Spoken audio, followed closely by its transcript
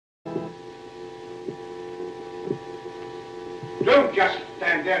Don't just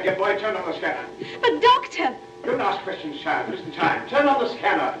stand there, dear boy. Turn on the scanner. But, Doctor... Don't ask questions, child. There isn't time. Turn on the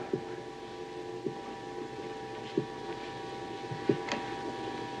scanner.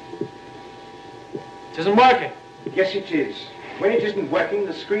 It isn't working. Yes, it is. When it isn't working,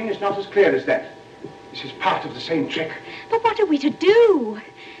 the screen is not as clear as that. This is part of the same trick. But what are we to do?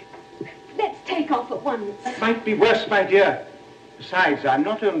 Let's take off at once. That might be worse, my dear. Besides, I'm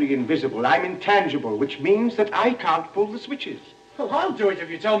not only invisible, I'm intangible, which means that I can't pull the switches. Well, I'll do it if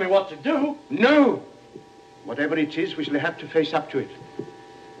you tell me what to do. No! Whatever it is, we shall have to face up to it.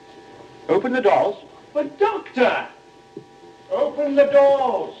 Open the doors. But, Doctor! Open the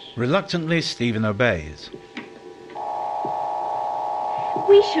doors! Reluctantly, Stephen obeys.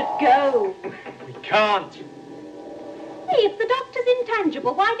 We should go. We can't. Hey, if the Doctor's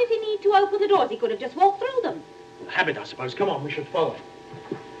intangible, why does he need to open the doors? He could have just walked through them. Habit, I suppose. Come on, we should follow.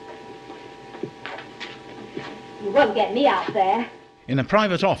 You won't get me out there. In a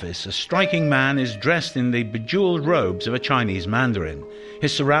private office, a striking man is dressed in the bejewelled robes of a Chinese mandarin.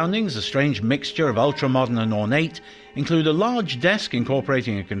 His surroundings, a strange mixture of ultra-modern and ornate, include a large desk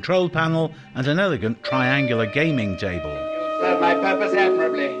incorporating a control panel and an elegant triangular gaming table. You serve my purpose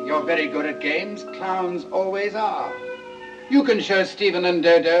admirably. You're very good at games. Clowns always are. You can show Steven and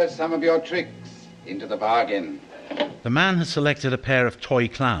Dodo some of your tricks into the bargain. The man has selected a pair of toy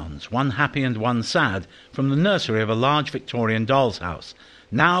clowns, one happy and one sad, from the nursery of a large Victorian doll's house.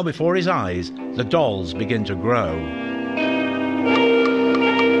 Now, before his eyes, the dolls begin to grow.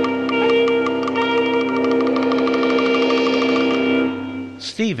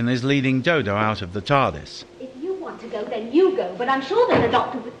 Stephen is leading Dodo out of the TARDIS. If you want to go, then you go, but I'm sure that the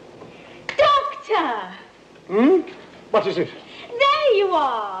Doctor would... Doctor! What is it? There you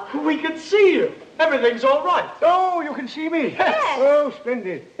are! We can see you. Everything's all right. Oh, you can see me? Yes. Oh,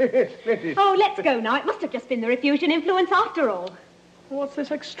 splendid. Splendid. Oh, let's go now. It must have just been the Refusion influence after all. What's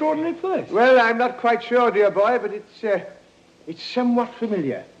this extraordinary place? Well, I'm not quite sure, dear boy, but it's somewhat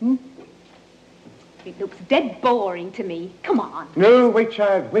familiar. It looks dead boring to me. Come on. No, wait,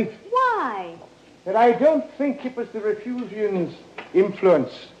 child, wait. Why? But I don't think it was the Refusion's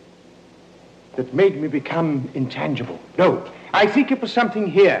influence that made me become intangible. No, I think it was something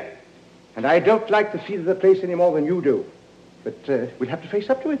here. And I don't like the feel of the place any more than you do. But we'll have to face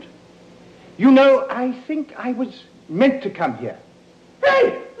up to it. You know, I think I was meant to come here.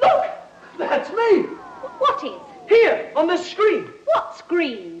 Hey, look! That's me! What is? Here, on this screen. What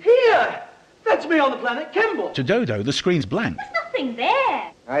screen? Here! That's me on the planet Kemble. To Dodo, the screen's blank. There's nothing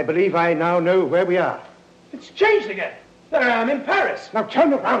there. I believe I now know where we are. It's changed again. There I am in Paris. Now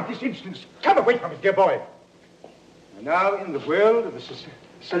turn around this instant. Come away from it, dear boy. We're now in the world of the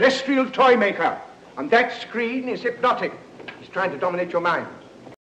celestial Toymaker. And that screen is hypnotic. He's trying to dominate your mind.